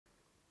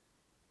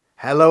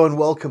Hello and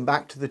welcome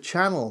back to the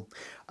channel.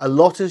 A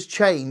lot has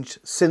changed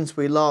since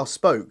we last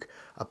spoke.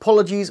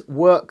 Apologies,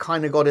 work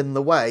kind of got in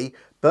the way,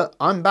 but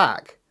I'm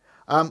back.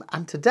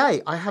 And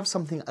today I have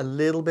something a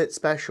little bit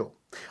special.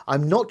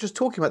 I'm not just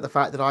talking about the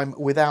fact that I'm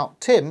without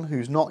Tim,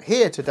 who's not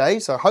here today,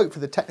 so hopefully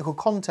the technical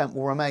content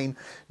will remain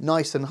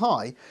nice and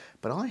high,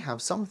 but I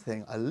have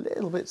something a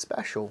little bit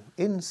special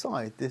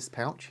inside this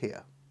pouch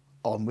here.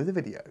 On with the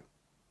video.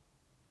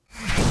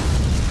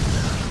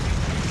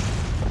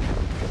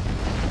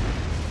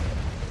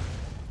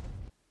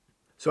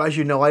 So as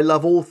you know, I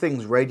love all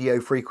things radio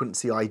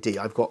frequency ID.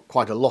 I've got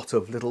quite a lot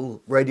of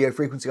little radio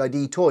frequency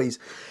ID toys.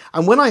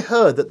 And when I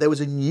heard that there was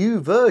a new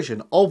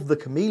version of the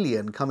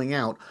Chameleon coming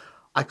out,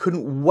 I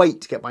couldn't wait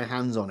to get my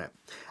hands on it.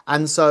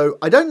 And so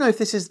I don't know if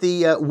this is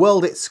the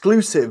world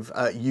exclusive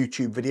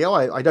YouTube video.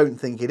 I don't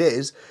think it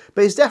is,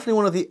 but it's definitely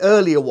one of the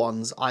earlier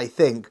ones, I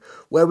think,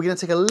 where we're going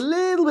to take a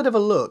little bit of a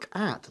look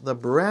at the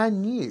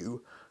brand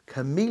new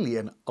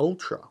Chameleon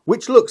Ultra,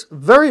 which looks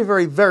very,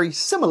 very, very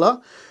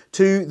similar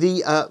to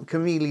the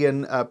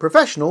Chameleon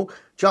Professional,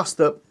 just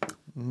that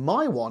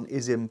my one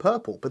is in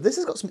purple, but this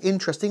has got some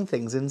interesting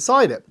things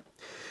inside it.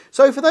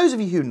 So for those of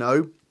you who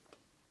know,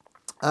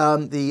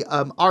 the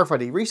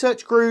RFiD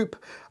research group,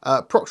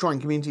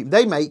 Proxmark community,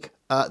 they make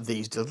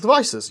these little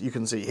devices. You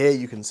can see here,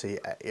 you can see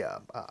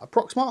a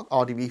Proxmark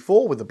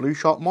RDV4 with the Blue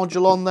Shark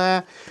module on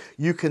there.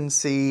 You can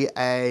see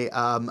a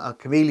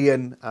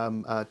Chameleon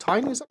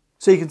Tiny.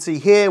 So you can see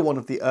here one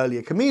of the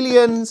earlier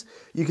Chameleons,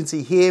 you can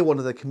see here one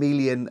of the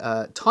Chameleon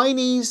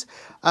Tinies,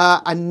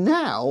 and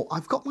now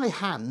I've got my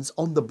hands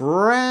on the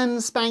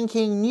brand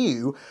spanking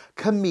new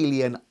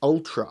Chameleon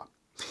Ultra.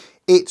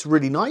 It's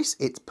really nice,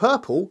 it's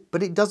purple,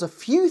 but it does a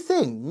few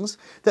things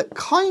that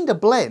kind of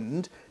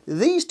blend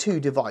these two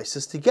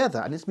devices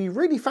together, and it's been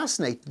really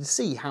fascinating to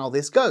see how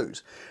this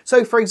goes.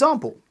 So for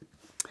example,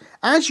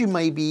 as you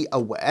may be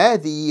aware,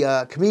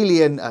 the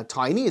Chameleon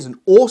Tiny is an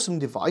awesome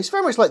device,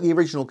 very much like the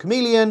original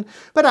Chameleon,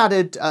 but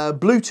added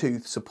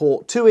Bluetooth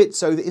support to it,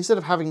 so that instead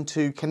of having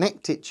to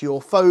connect it to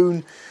your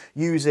phone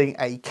using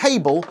a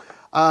cable,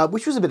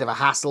 which was a bit of a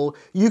hassle,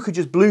 you could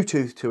just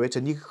Bluetooth to it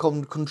and you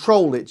could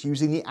control it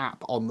using the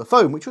app on the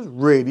phone, which was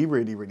really,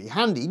 really, really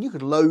handy. And you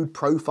could load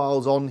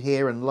profiles on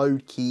here and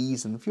load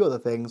keys and a few other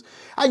things,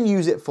 and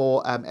use it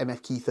for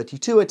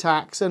MFKey32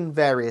 attacks and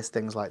various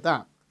things like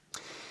that.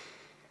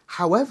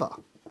 However,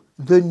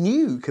 the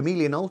new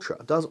Chameleon Ultra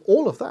does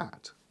all of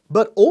that,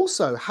 but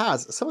also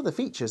has some of the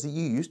features that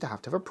you used to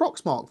have a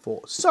Proxmark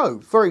for. So,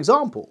 for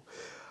example,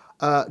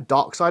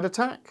 dark side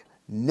attack,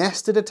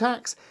 nested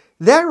attacks,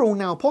 they're all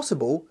now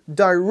possible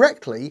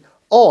directly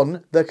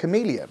on the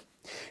Chameleon.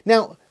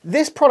 Now,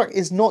 this product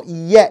is not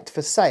yet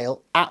for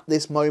sale at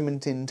this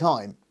moment in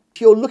time.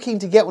 If you're looking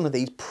to get one of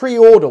these,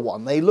 pre-order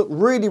one. They look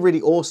really,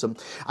 really awesome.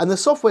 And the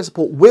software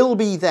support will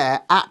be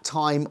there at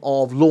time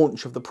of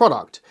launch of the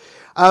product.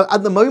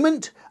 At the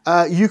moment,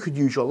 you could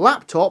use your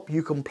laptop,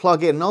 you can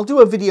plug in, and I'll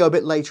do a video a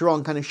bit later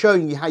on kind of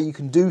showing you how you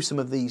can do some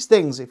of these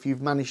things if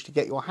you've managed to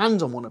get your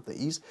hands on one of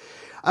these.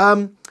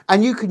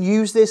 And you can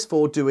use this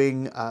for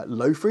doing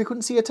low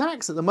frequency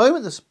attacks. At the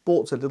moment, the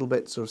support's a little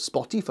bit sort of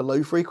spotty for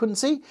low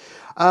frequency,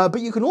 but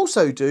you can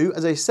also do,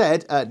 as I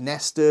said,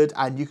 nested,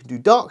 and you can do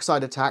dark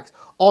side attacks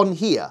on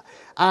here.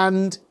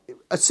 And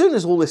as soon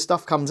as all this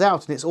stuff comes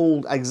out and it's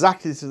all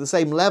exactly to the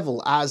same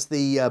level as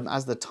the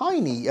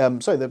Tiny,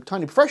 the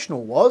Tiny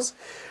Professional was,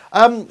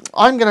 I'm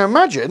going to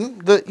imagine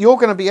that you're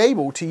going to be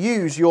able to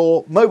use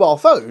your mobile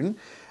phone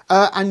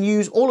and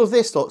use all of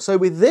this lot. So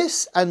with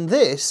this and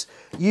this,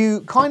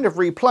 you kind of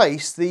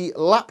replace the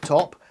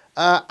laptop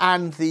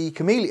and the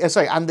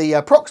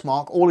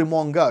Proxmark all in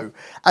one go.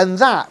 And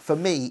that, for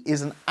me,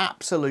 is an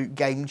absolute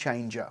game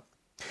changer.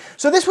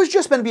 So this was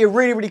just meant to be a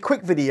really, really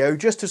quick video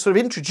just to sort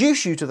of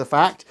introduce you to the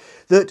fact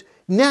that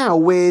now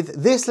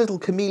with this little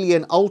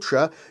Chameleon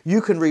Ultra,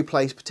 you can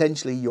replace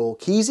potentially your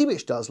Ksec,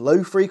 which does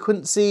low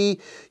frequency.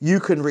 You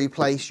can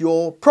replace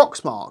your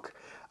Proxmark.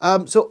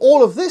 So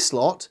all of this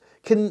lot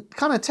can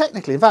kind of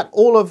technically, in fact,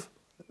 all of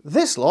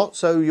this lot,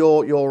 so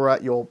your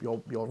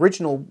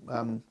original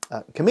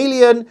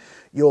Chameleon,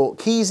 your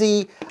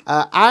Ksec,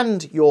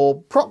 and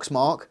your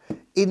Proxmark,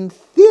 in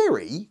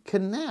theory,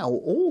 can now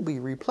all be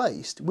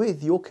replaced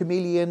with your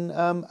Chameleon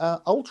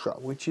Ultra,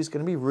 which is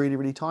going to be really,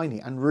 really tiny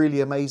and really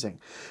amazing.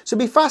 So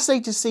it'll be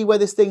fascinating to see where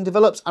this thing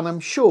develops, and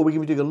I'm sure we're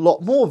going to be doing a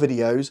lot more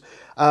videos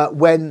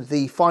when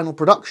the final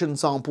production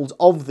samples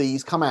of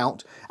these come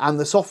out and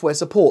the software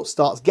support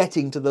starts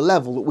getting to the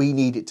level that we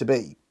need it to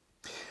be.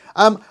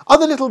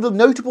 Other little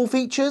notable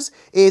features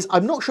is,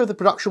 I'm not sure if the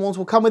production ones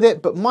will come with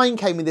it, but mine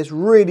came in this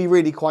really,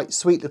 really quite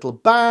sweet little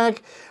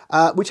bag,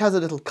 which has a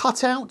little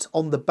cutout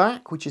on the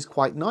back, which is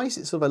quite nice.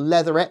 It's sort of a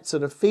leatherette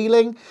sort of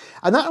feeling.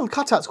 And that little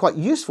cutout's quite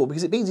useful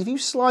because it means if you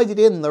slide it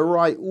in the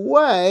right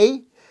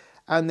way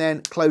and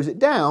then close it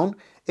down,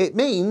 it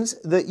means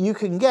that you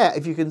can get,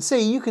 if you can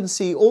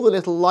see all the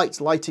little lights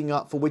lighting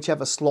up for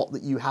whichever slot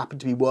that you happen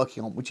to be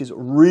working on, which is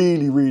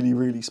really, really,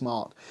 really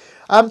smart.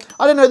 I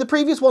don't know, the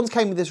previous ones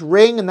came with this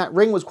ring, and that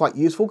ring was quite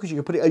useful because you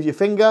could put it over your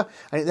finger,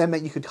 and it then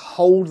meant you could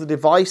hold the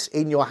device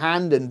in your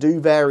hand and do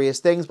various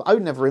things, but I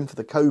was never in for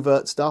the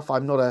covert stuff.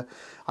 I'm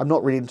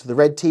not really into the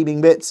red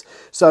teaming bits.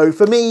 So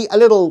for me, a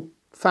little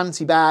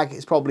fancy bag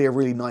is probably a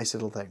really nice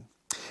little thing.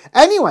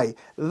 Anyway,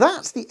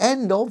 that's the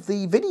end of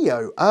the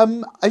video.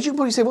 As you can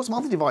probably see, what's some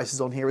other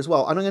devices on here as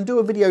well. And I'm going to do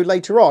a video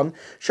later on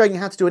showing you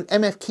how to do an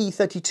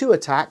MF-Key32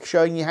 attack,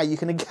 showing you how you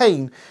can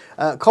again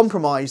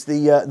compromise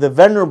the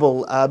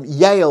venerable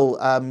Yale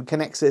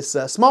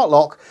Connexus smart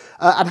lock,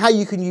 and how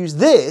you can use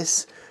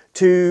this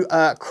to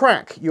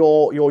crack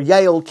your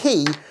Yale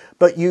key,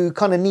 but you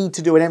kind of need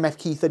to do an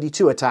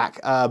MF-Key32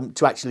 attack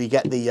to actually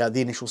get the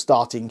initial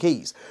starting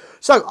keys.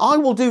 So I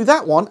will do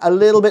that one a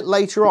little bit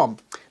later on.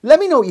 Let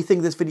me know what you think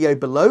of this video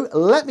below.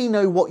 Let me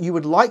know what you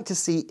would like to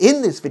see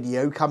in this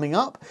video coming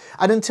up.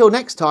 And until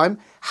next time,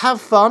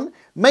 have fun.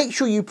 Make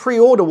sure you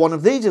pre-order one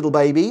of these little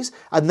babies,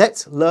 and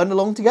let's learn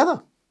along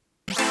together.